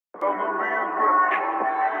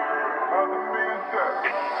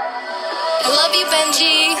Love you,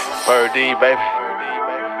 Benji. Birdie, baby.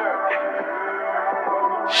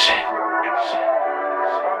 Shit.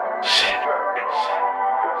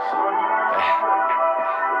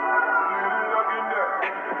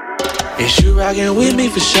 Is you rockin' with me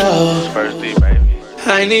for sure? Birdie, baby.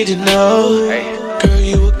 I need to know. Hey. Girl,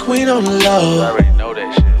 you a queen on the You low. already know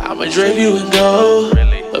that shit. I'ma drape you and go.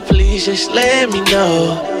 Really? But please just let me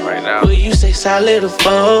know. Right now? Will you say solid or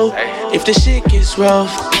fold? Hey. If the shit gets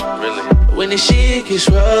rough, Really? when the shit gets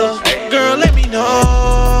rough, Hey. girl, let me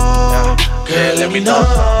know. Girl, let me know.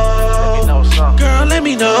 Let me know something. Girl, let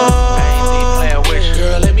me know. I ain't even playing with you.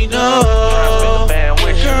 Girl, let me know. Tryna spin the band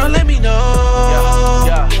with you. Girl, let me know.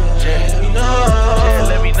 Yeah. Let me know. Yeah,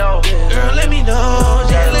 let me know. Girl, let me know.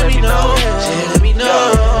 Yeah, let me know. Yeah, let me know.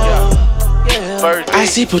 Birdie. I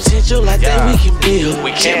see potential, I think we can build. We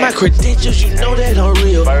Check can. my credentials, you know that I'm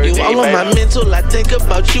real. Birdie, You all on my baby. mental, I think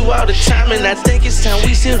about you all the time, and I think it's time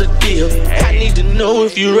we seal the deal. I need to know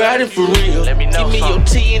if you riding for real. Let me know Give me your something.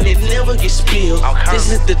 tea and it never gets spilled. I'm coming.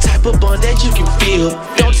 This is the type of bond that you can feel.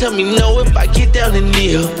 Don't tell me no if I get down and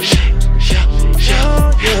kneel.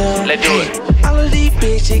 Yeah. Let's do it. All of these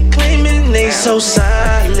bitches claiming they so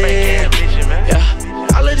solid. Fake ass bitches, man.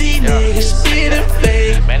 Yeah. All of these niggas spitting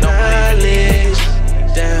fake Man, don't believe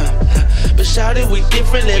knowledge. Damn. But shout it, we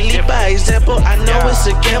different, let lead by example. I know it's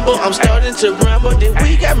a gamble, I'm starting to ramble. Then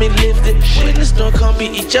we got me lifted. Witness don't come be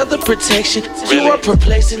each other protection. You Really? are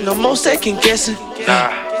perplexing, no more second guessing.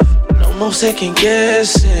 Nah. No more second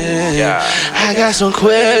guessing. Yeah. I got some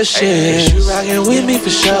questions. You rockin' with me for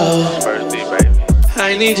sure. Birdie, baby.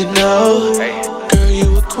 I need to know. Hey. Girl,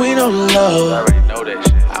 you a queen on the You low. already know that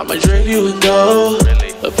shit. I'ma drape you and go.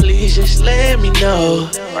 Really? But please just let me know.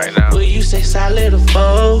 Right now? Will you say solid or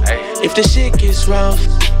fold? Hey. If the shit gets rough,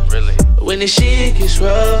 Really? when the shit gets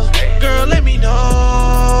rough, Hey. girl, let me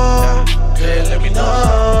know. Girl, let me Let me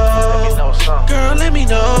know. know something. Girl, let me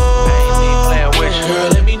know. I ain't even playing with you. Girl,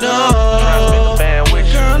 let me Tryna spin know. the band with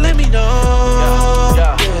you. Girl, let me know.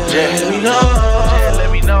 Yeah. Girl, let me Yeah, know.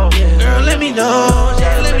 let me know. Girl, let me know.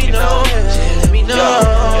 Yeah, let me know. Yeah, let me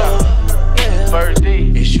know.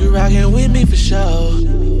 Birdie. Is you rockin' with me for sure?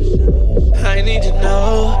 I need to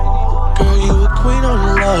know. Girl, you a queen on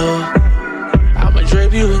the low. I'ma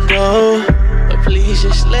drape you and go. But please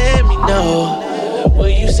just let me know. Will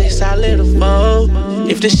you say solid or fold?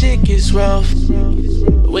 If the shit gets rough,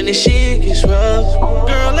 when the shit gets rough,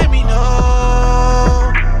 girl, let me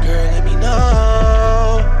know. Girl, let me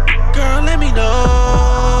know. Girl, let me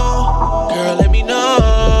know. Girl, let me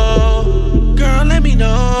know. Girl, let me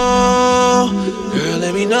know. Girl,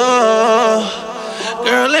 let me know.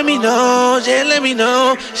 Girl, let me know. Yeah, let me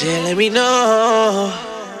know. Yeah, let me know.